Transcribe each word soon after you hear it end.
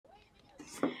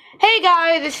Hey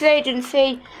guys, this is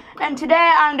Agency, and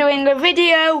today I'm doing a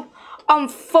video on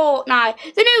Fortnite.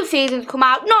 The new season's come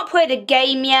out, not played a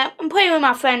game yet. I'm playing with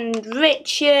my friend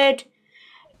Richard,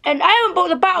 and I haven't bought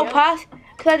the Battle Pass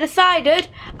because I decided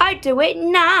I'd do it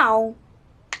now.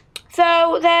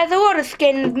 So there's a lot of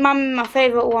skins. My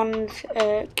favourite one's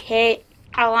Kit.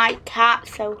 I like Cat,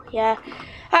 so yeah.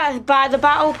 Let's buy the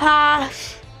Battle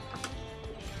Pass.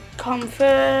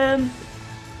 Confirm.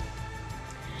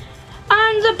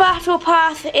 And the Battle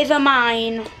Pass is a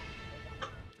mine.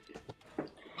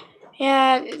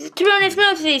 Yeah, to be honest,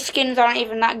 most of these skins aren't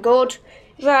even that good.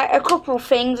 There's like a couple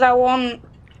things I want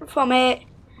from it.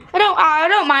 I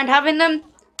don't mind having them.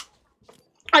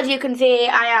 As you can see,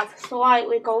 I have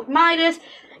slightly gold Midas.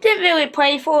 Didn't really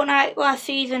play Fortnite last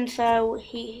season, so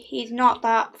he's not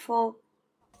that full.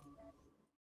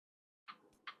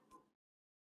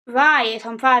 Right, it's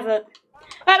on private.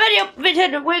 Right, ready up,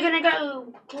 Richard. We're gonna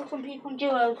go kill some people in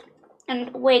duos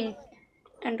and win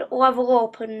and level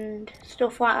up and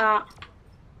stuff like that.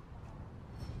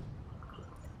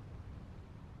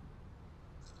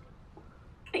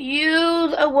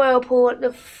 Use a whirlpool at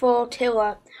the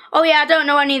flotilla. Oh yeah, I don't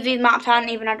know any of these maps. I haven't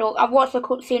even had a look. I've watched the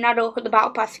cutscene. I had a look at the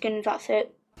battle pass skins. That's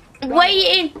it.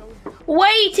 Waiting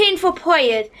for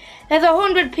players. There's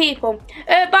 100 people.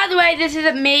 By the way, this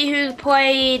isn't me who's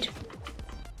played.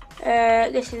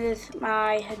 This is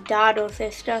my dad or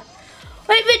sister.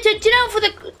 Wait, Richard. Do you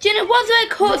know was there a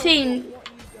cutscene?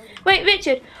 Wait,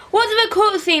 Richard. Was there a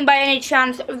cutscene by any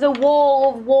chance of the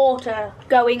wall of water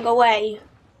going away?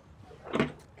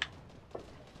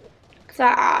 So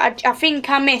I think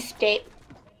I missed it.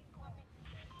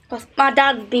 Because my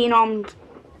dad's been on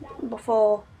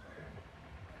before.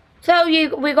 So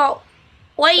we got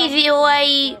Lazy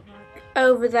Lake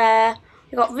over there.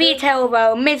 We got Retail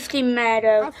Row, Misty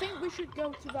Meadow. I think we should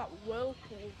go to that whirlpool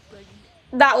thing.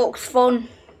 That looks fun.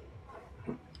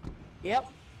 Yep.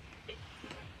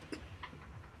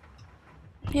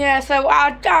 Yeah, so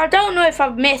I don't know if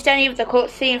I've missed any of the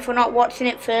cutscene for not watching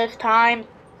it first time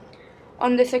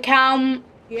on this account.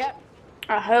 Yep.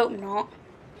 I hope not.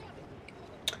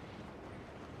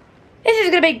 This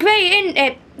is going to be great, isn't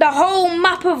it? The whole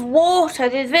map of water.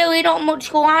 There's really not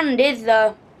much land, is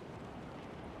there?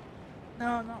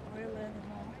 No, not really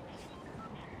anymore.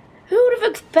 Who would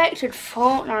have expected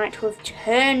Fortnite to have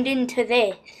turned into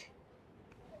this?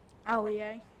 Ali,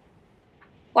 eh?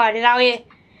 Why did Ali?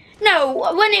 No,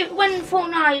 when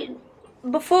Fortnite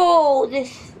before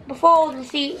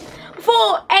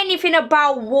anything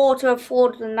about water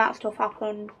floods and that stuff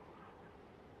happened.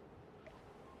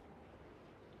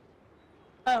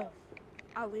 Oh,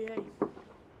 Ali, eh?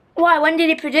 Why? When did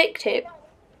he predict it?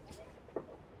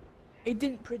 He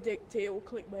didn't predict it, or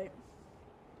clickbait.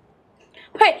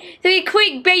 Wait, so he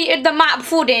clickbaited the map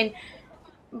flooding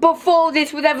before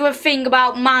this was ever a thing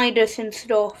about Midas and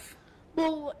stuff.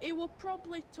 Well, he was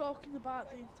probably talking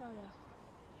about the entire.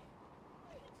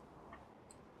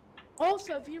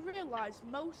 Also, have you realised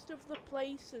most of the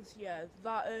places here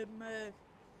that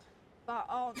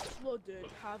aren't flooded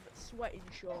have sweat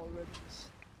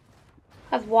insurance?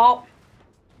 Has what?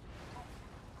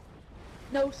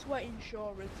 No sweat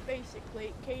insurance. Basically,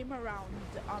 it came around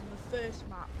on the first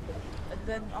map, and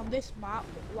then on this map,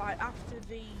 like after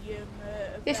the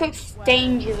This looks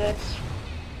dangerous.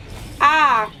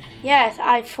 Ah, yes,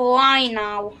 I fly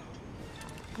now.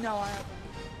 No, I haven't.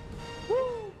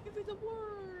 Woo! Give me the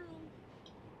world!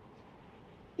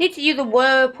 Need to use a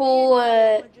whirlpool,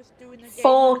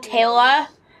 flotilla.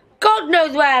 God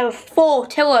knows where a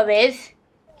flotilla is.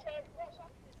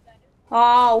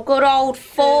 Oh, good old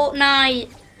Fortnite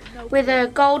with a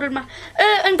golden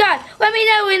and guys, let me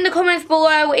know in the comments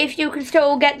below if you can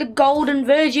still get the golden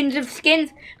versions of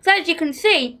skins. Because as you can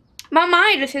see, my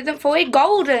Midas isn't fully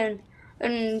golden.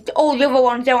 And all the other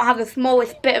ones don't have the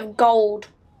smallest bit of gold.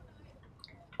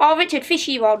 Oh, Richard,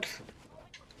 fishy rods.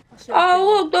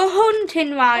 Oh, look, the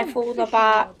hunting rifles are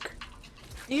back.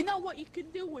 Do you know what you can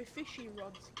do with fishy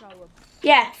rods, Callum?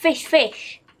 Yeah,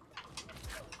 fish.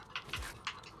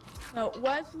 No,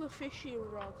 where's the fishy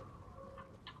rod?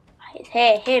 It's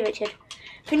here, Richard.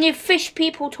 Can you fish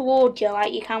people towards you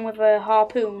like you can with a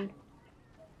harpoon?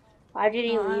 Why did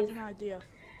he leave? I have an idea.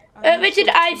 Richard,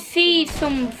 I see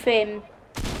something.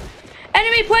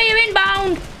 Enemy player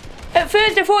inbound! At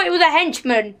first I thought it was a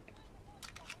henchman.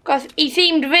 Because he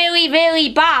seemed really, really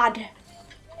bad.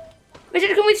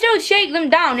 Richard, can we still shake them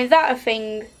down? Is that a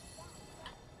thing?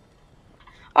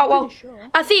 Oh, well, sure.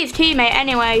 I see his teammate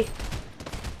anyway.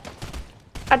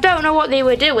 I don't know what they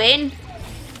were doing.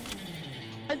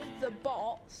 And the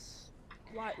bots,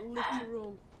 like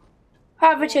literal.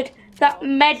 Right, Richard, that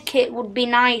med kit would be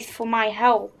nice for my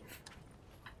health.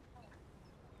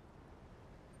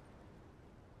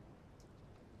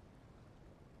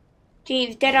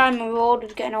 Geez, Deadeye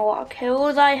Marauder's getting a lot of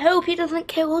kills. I hope he doesn't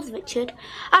kill us, Richard.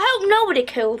 I hope nobody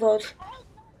kills us.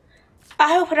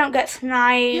 I hope I don't get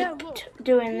sniped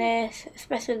doing this,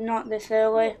 especially not this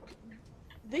early. Look,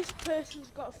 this person's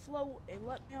got a floating.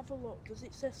 Let me have a look. Does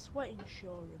it say sweat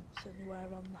insurance anywhere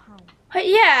on the house? But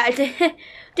yeah,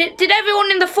 did everyone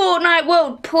in the Fortnite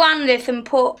world plan this and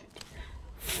put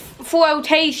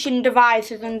flotation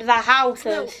devices under their houses?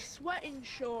 No, sweat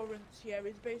insurance here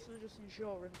is basically just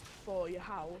insurance for your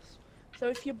house. So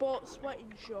if you bought sweat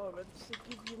insurance, they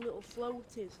give you little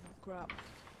floaties and crap.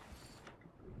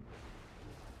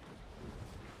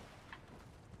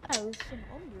 Oh, there's some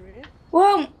under here.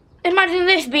 Well, imagine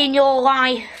this being your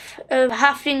life of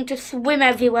having to swim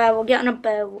everywhere or get on a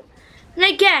boat. And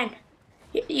again,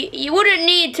 you wouldn't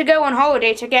need to go on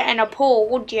holiday to get in a pool,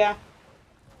 would you?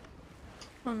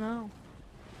 Oh no.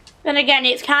 Then again,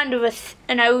 it's kind of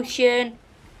an ocean.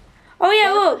 Oh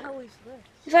yeah, What look. the hell is this?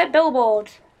 It's like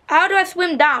billboards. How do I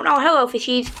swim down? Oh, hello,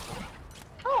 fishies.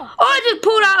 Oh, I just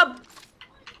pulled out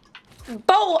a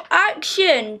bolt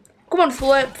action. Come on,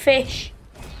 slurp fish.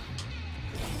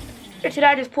 Richard,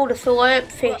 I just pulled a slurp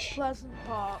fish. Pleasant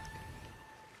Park.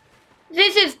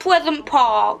 This is Pleasant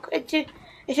Park. It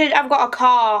says I've got a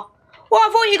car. Well, I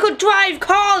thought you could drive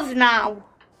cars now.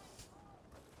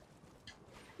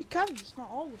 You can, it's not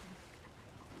all of them.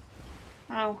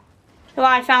 Oh. So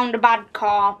I found a bad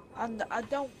car. And I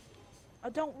don't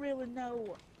really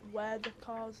know where the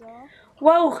cars are.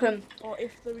 Welcome Or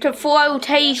if they're to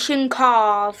Flotation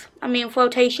Cars. I mean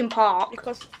Flotation Park.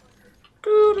 Because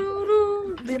They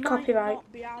they might copyright.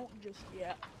 not be out just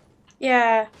yet.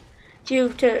 Yeah, due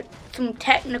to some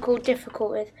technical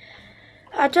difficulties.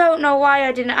 I don't know why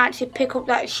I didn't actually pick up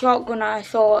that shotgun I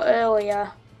saw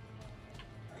earlier.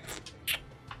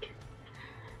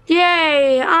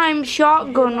 Yay, I'm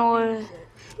shotgun.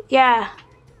 Yeah.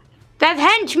 There's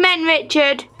henchmen,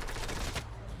 Richard.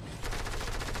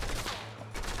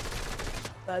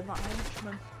 They're not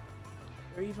henchmen.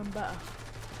 They're even better.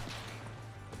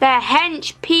 They're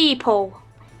hench people.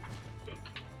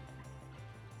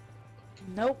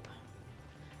 Nope.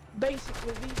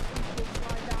 Basically, these people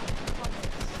fly down the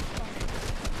planets.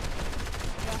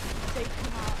 You have to take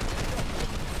them out and drop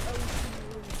them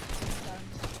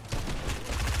sometimes.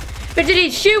 Richard,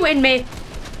 he's shooting me.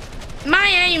 My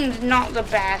aim's not the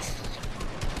best.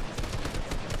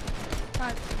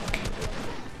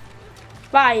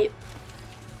 Right.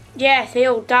 Yes,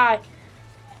 he'll die.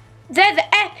 There's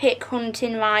epic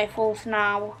hunting rifles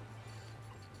now.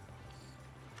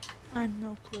 I have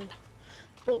no clue.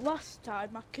 But last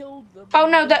time I killed them. Oh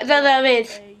no, there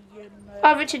is. A,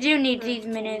 Oh, Richard, you need these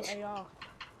minis. AR.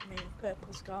 I mean,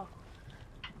 purple scar.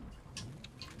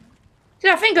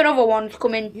 I think another one's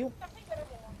coming. You.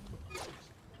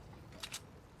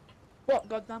 What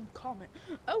goddamn comet?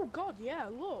 Oh god, yeah,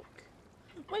 look.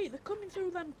 Wait, they're coming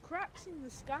through them cracks in the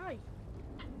sky.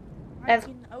 Like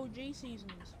in OG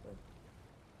seasons.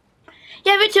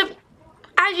 Yeah, Richard,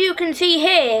 as you can see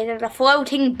here, there's a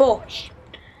floating bush.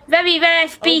 Very rare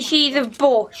species of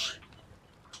bush.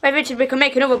 Wait, Richard, we can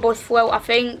make another bush float, I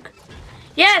think.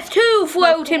 Yes, 2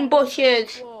 floating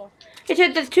bushes.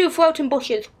 Richard, there's 2 floating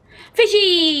bushes.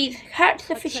 Fishies! Catch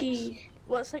the fishies.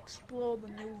 Let's explore the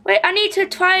new... Wait, I need to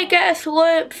try and get a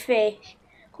slurp fish.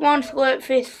 Come on, slurp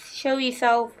fish, show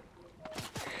yourself.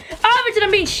 Oh, Richard,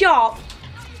 I'm being shot.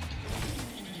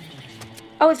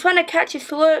 I was trying to catch a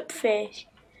slurp fish.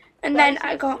 And then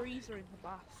I got...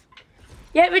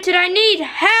 Yeah, Richard, I need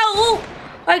help!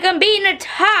 Like, I'm being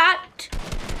attacked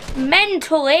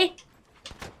mentally.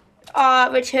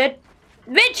 Richard.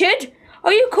 Richard,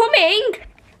 are you coming?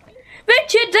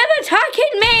 Richard, they're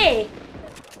attacking me!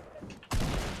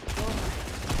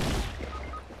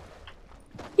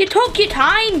 You took your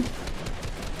time.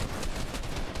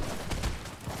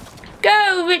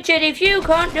 Go, Richard, if you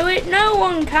can't do it, no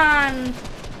one can.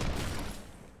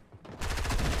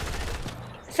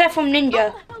 Except from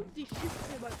Ninja.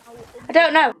 I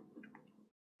don't know.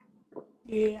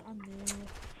 Yeah, I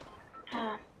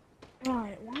know.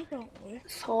 Right, why don't we?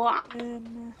 So,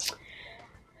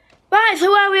 right,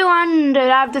 so where we landed,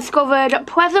 I've discovered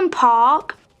Pleasant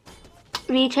Park,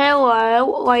 Retail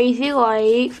Row, Lazy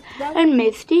Lakes, and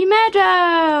Misty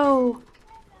Meadow.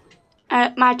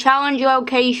 My challenge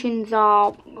locations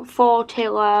are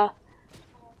Fortilla,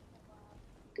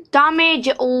 Damage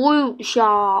Loot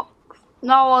Sharks.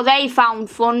 No, they found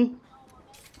fun.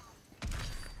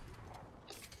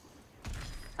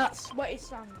 That's Sweaty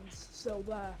Sands, so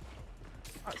there.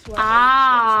 That's where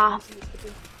Sweaty Sands used to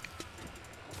be.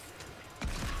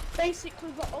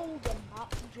 Basically, the older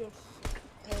map just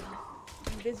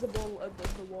invisible and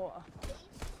underwater.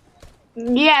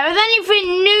 Yeah, has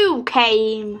anything new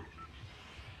came?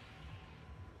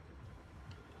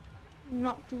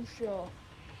 Not too sure.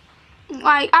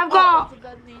 Like, I've got... Other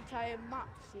than the entire map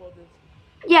flooded.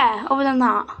 Yeah, other than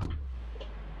that.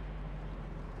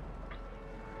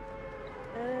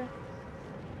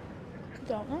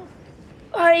 Don't know.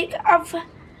 Like,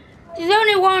 there's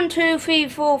only 1, 2, 3,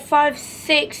 4, 5,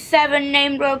 6, 7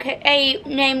 8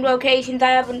 named locations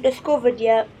I haven't discovered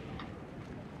yet.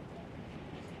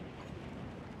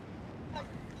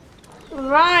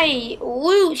 Right,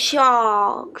 loot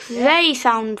sharks. Yeah. They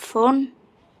sound fun.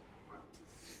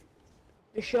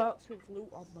 The sharks with loot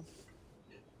on them.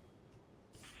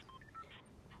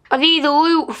 Are these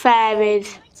loot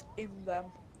fairies? In them.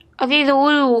 Are these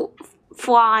loot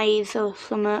flies or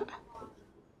something?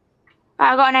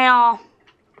 I got an AR.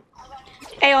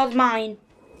 AR's mine.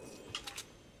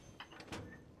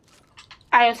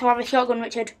 I also have a shotgun,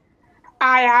 Richard.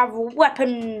 I have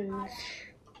weapons.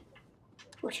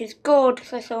 Which is good,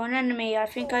 because I saw an enemy. I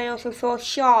think I also saw a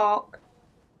shark.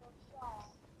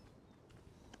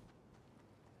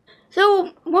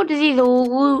 So, what do these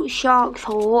loot sharks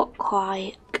look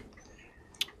like?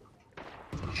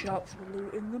 Sharks were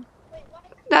looting them.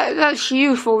 That's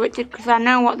useful, Richard, because I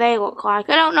know what they look like.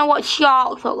 I don't know what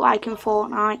sharks look like in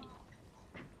Fortnite.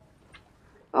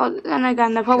 Oh, then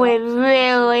again, they're probably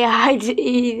really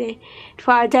easy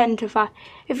to identify.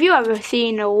 If you ever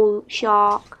seen a loot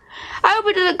shark, I hope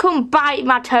it doesn't come bite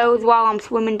my toes while I'm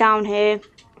swimming down here.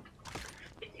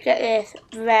 Get this,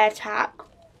 red tack.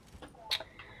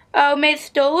 Oh,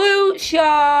 Mr. Loot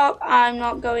Shark, I'm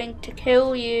not going to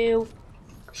kill you,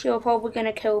 because you're probably going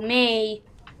to kill me.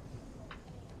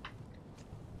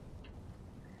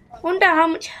 Wonder how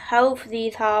much health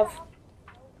these have.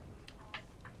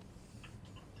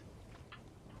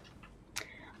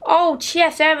 Oh,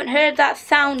 chest, I haven't heard that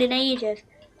sound in ages.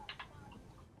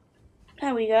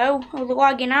 There we go. I was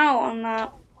lagging out on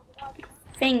that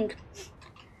thing.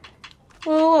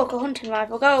 Oh, look, a hunting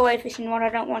rifle. Go away, fishing rod. I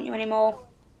don't want you anymore.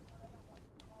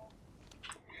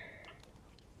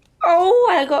 Oh,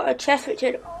 I got a chest,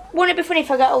 Richard. Wouldn't it be funny if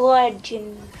I got a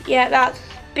legend? Yeah, that's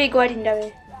big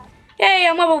legendary. Yay,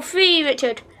 I'm level 3,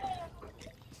 Richard.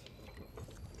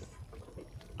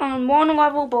 I'm 1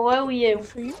 level below you.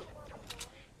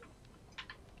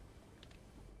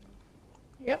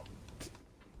 Yep.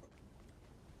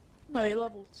 No, you're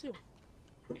level 2.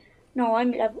 No,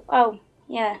 I'm level... Oh,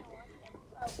 yeah.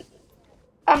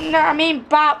 No, I mean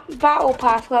Battle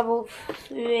Pass level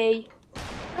 3.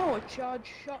 Oh, a charged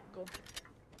shotgun.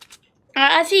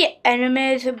 I see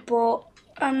enemies, but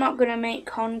I'm not going to make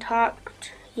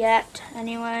contact yet,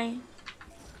 anyway.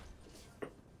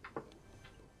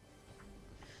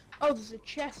 Oh, there's a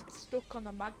chest stuck on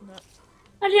a magnet.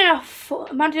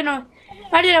 Imagine a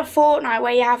Fortnite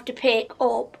where you have to pick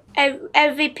up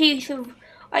every piece of...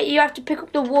 Like, you have to pick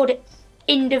up the wood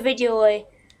individually.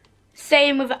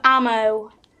 Same with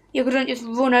ammo. You couldn't just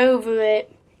run over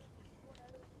it.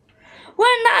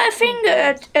 Wasn't that a thing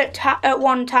at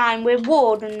one time with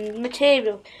wood and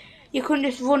material? You couldn't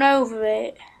just run over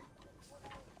it.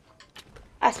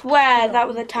 I swear that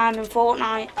was a time in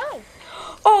Fortnite.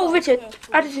 Oh, Richard,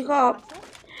 I just got...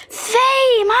 Same!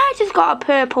 I just got a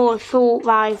purple assault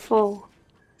rifle.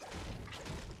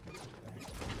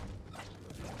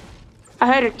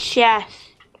 I heard a chest.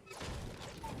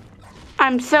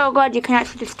 I'm so glad you can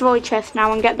actually destroy chests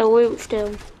now and get the loot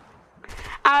still.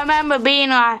 I remember being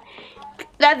like,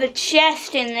 there's a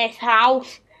chest in this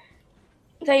house.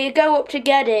 So you go up to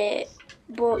get it,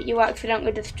 but you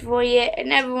accidentally destroy it,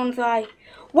 and everyone's like,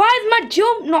 why is my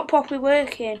jump not properly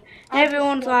working? And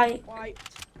everyone's like,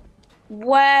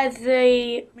 where's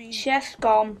the chest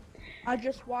gone? I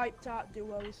just wiped out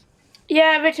duos.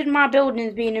 Yeah, Richard, my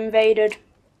building's being invaded.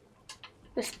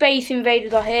 The space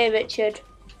invaders are here, Richard.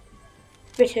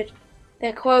 Richard,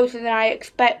 they're closer than I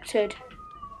expected.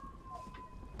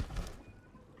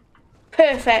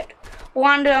 Perfect.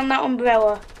 Landed on that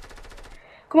umbrella.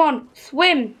 Come on,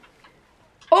 swim.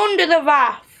 Under the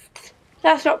raft.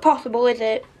 That's not possible, is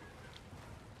it?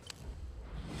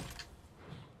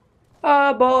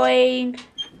 Oh, boing.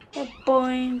 Oh,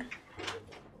 boing.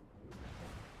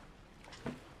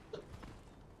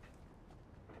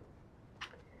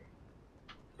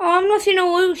 Oh, I'm not seeing a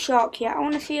loot shark yet. I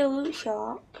want to see a loot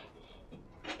shark.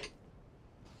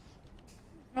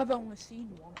 I've only seen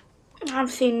one. I've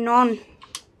seen none.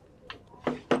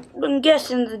 I'm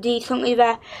guessing they're decently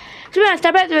there. To be honest,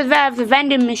 I bet they're there with a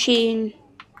vending machine.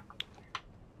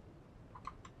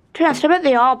 To be honest, I bet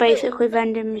they are basically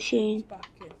vending machine.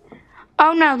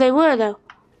 Oh no, they were though.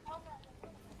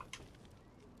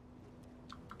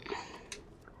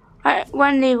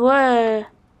 When they were.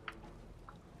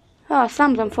 Oh,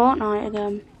 Sam's on Fortnite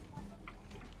again.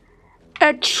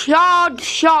 A charged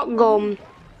shotgun.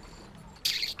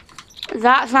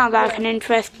 That sounds like an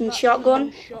interesting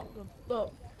shotgun. Shotgun.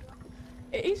 Look,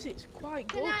 it's quite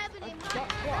good. That's what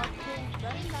I killed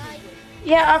them with.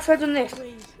 Yeah, I've done this.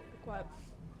 Please, quiet.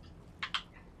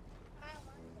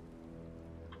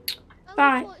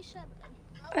 Right,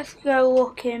 let's go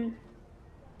looking.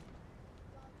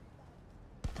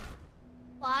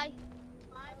 Why?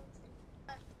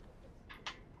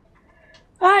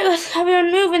 Right, let's carry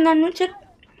on moving then, Richard.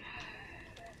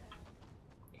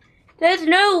 There's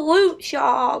no loot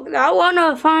shark. I want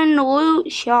to find the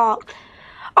loot shark.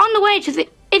 On the way to the...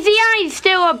 Is the ice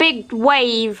still a big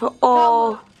wave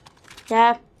or...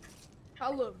 Yeah.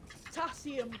 Callum,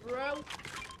 potassium, bro.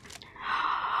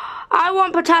 I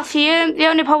want potassium. The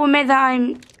only problem is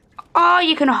I'm... Oh,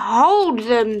 you can hold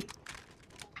them.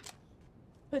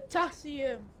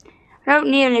 Potassium. I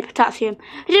don't need any potassium.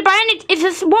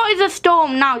 What is a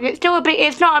storm now? It's still a big...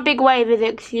 It's not a big wave, is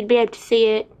it? Because you'd be able to see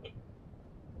it.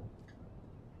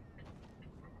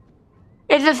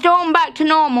 Is the storm back to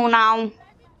normal now?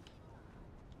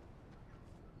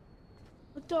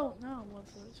 I don't know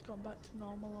whether it's gone back to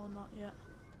normal or not yet.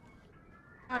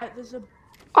 Alright, there's a...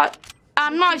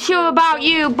 I'm not sure about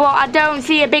you, but I don't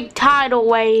see a big tidal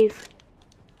wave.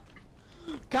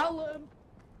 Callum!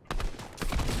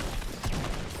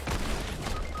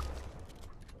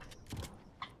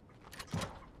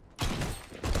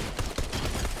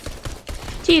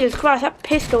 Jesus Christ, that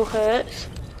pistol hurts.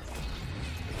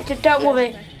 Don't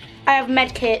worry, I have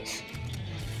med kits.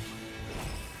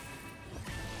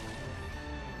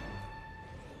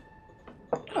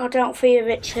 Oh, don't fear,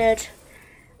 Richard.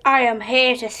 I am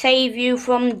here to save you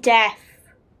from death.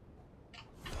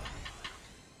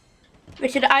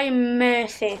 Richard, I am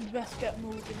mercy. You best get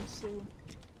moving soon.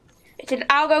 Richard,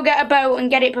 I'll go get a boat and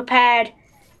get it prepared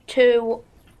to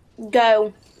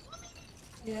go.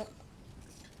 Yep.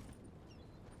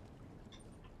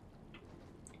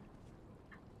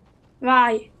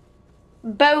 Right.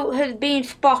 Boat has been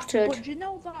spotted. But do you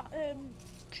know that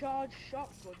charged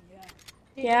shotgun, yeah?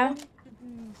 It's Yeah.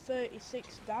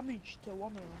 136 damage to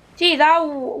one of them. Gee,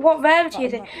 what rarity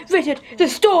is it? Richard, the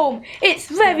storm! It's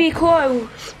very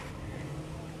close!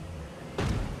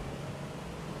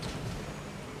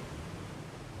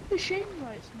 The shame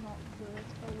that it's not good.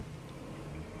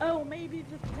 Oh, maybe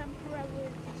the temporarily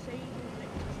disabled it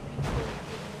because people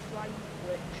in the flying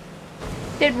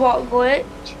glitch. Did what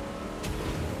glitch?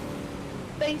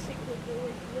 Basically, there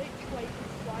was a glitch where you can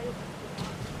fly up the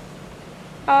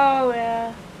map. Oh,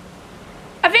 yeah.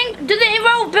 I think, does it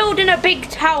involve building a big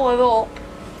tower up?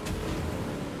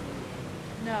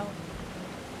 No.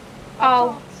 Oh.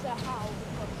 I can't say how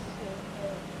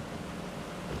because,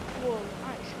 well,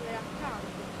 actually I can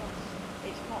because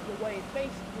it's not the way.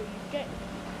 Basically,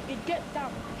 it gets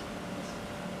damaged.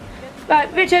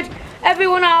 Right, Richard,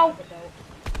 everyone out.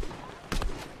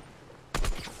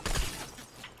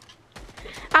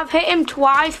 I've hit him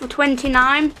twice for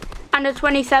 29 and a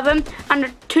 27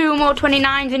 and 2 more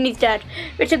 29s and he's dead.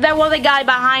 Richard, there was a guy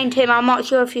behind him. I'm not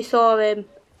sure if you saw him.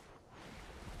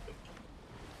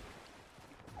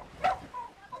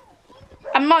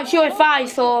 I'm not sure if I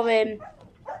saw him.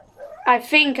 I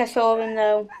think I saw him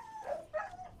though.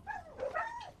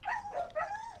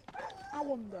 I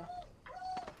wonder.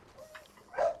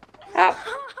 Oh.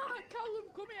 Callum,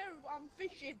 come here, I'm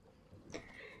fishing.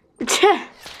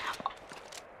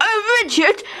 Oh,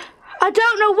 Richard, I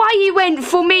don't know why you went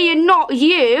for me and not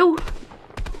you.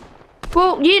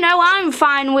 Well, you know, I'm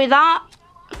fine with that.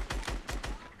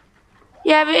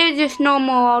 Yeah, but it's just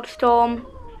normal old storm.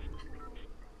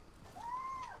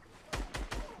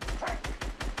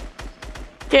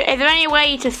 Is there any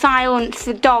way to silence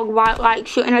the dog while, like,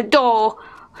 shutting a door?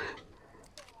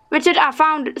 Richard, I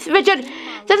found... Richard,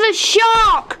 there's a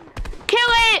shark! Kill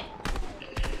it!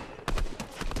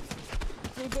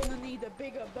 We're gonna need a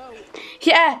bigger boat.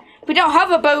 Yeah, we don't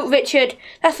have a boat, Richard.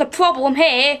 That's the problem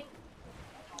here.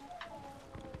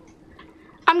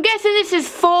 I'm guessing this is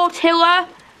Fortilla.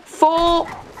 Oh,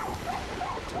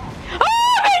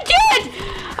 Richard!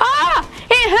 Ah,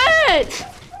 it hurts!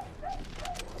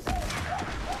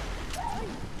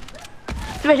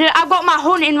 Richard, I've got my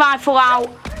hunting rifle out.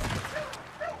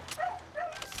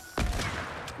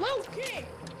 Loki,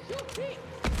 shoot it!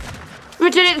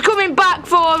 Richard, it's coming back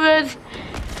for us.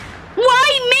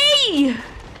 Why me?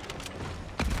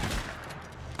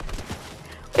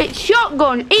 It's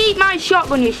shotgun. Eat my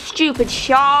shotgun, you stupid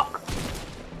shark.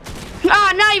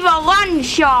 Ah, now you're a land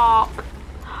shark.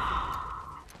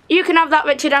 You can have that,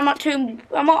 Richard. I'm not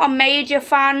a major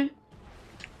fan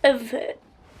of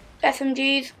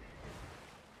SMGs.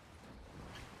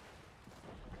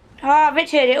 Ah,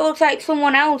 Richard, it looks like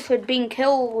someone else had been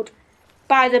killed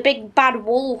by the big bad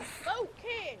wolf.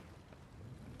 Okay.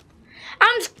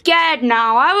 I'm scared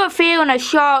now. I have a feeling a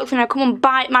shark's gonna come and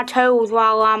bite my toes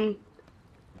while I'm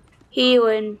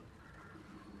healing.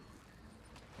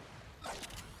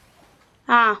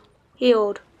 Ah,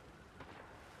 healed.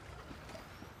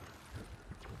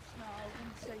 No, I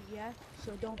wouldn't say yeah,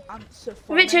 so don't answer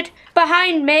for Richard, me.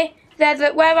 behind me,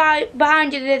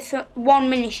 behind you there's 1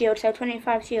 mini shield, so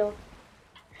 25 shield.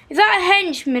 Is that a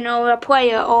henchman or a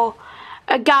player or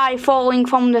a guy falling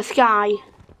from the sky?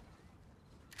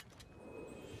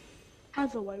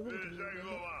 Either way, we'll do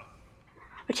it.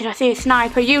 Richard, I see a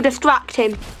sniper. You distract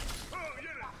him.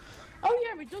 Oh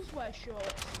yeah, he does wear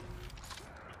shorts.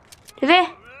 Does he?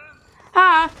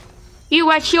 Ah, you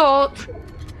wear shorts.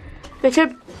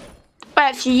 Richard,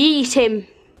 let's yeet him.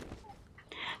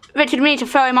 Richard, we need to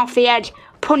throw him off the edge.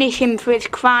 Punish him for his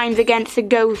crimes against the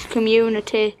ghost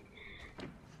community.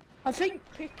 I think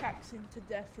pickaxing to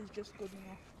death is just good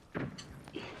enough.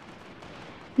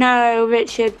 No,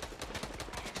 Richard.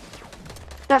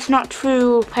 That's not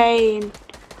true pain.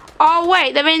 Oh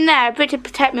wait, they're in there. Richard,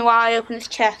 protect me while I open this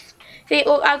chest. See,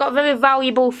 look, I got a very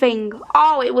valuable thing.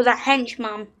 Oh, it was a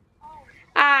henchman.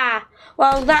 Ah,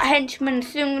 well, that henchman's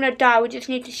soon gonna die. We just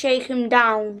need to shake him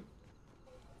down.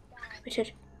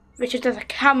 Richard, there's a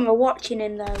camera watching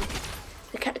him though.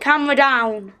 The camera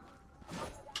down.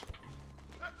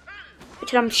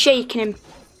 Richard, I'm shaking him.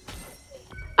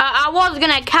 I was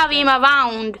gonna carry him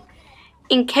around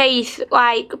in case,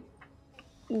 like,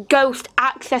 ghost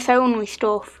access only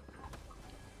stuff.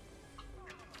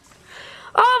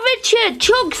 Oh, Richard,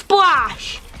 chug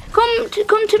splash! Come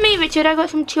to me, Richard. I got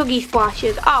some chuggy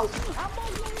splashes. Oh.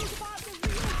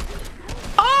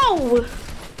 Oh!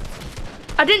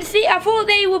 I didn't see. I thought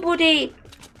they were bloody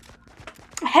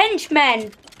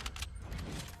henchmen.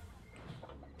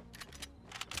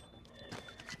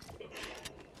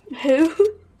 Who?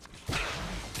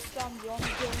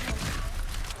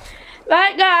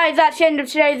 Right guys, that's the end of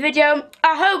today's video.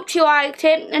 I hope you liked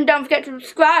it and don't forget to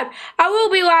subscribe. I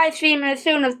will be live streaming as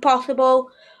soon as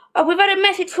possible. We've had a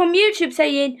message from YouTube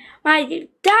saying my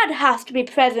dad has to be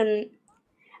present.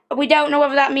 We don't know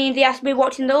whether that means he has to be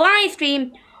watching the live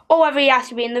stream or whether he has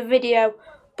to be in the video.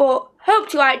 But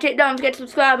hope you liked it. Don't forget to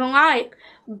subscribe and like.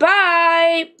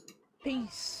 Bye!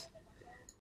 Peace.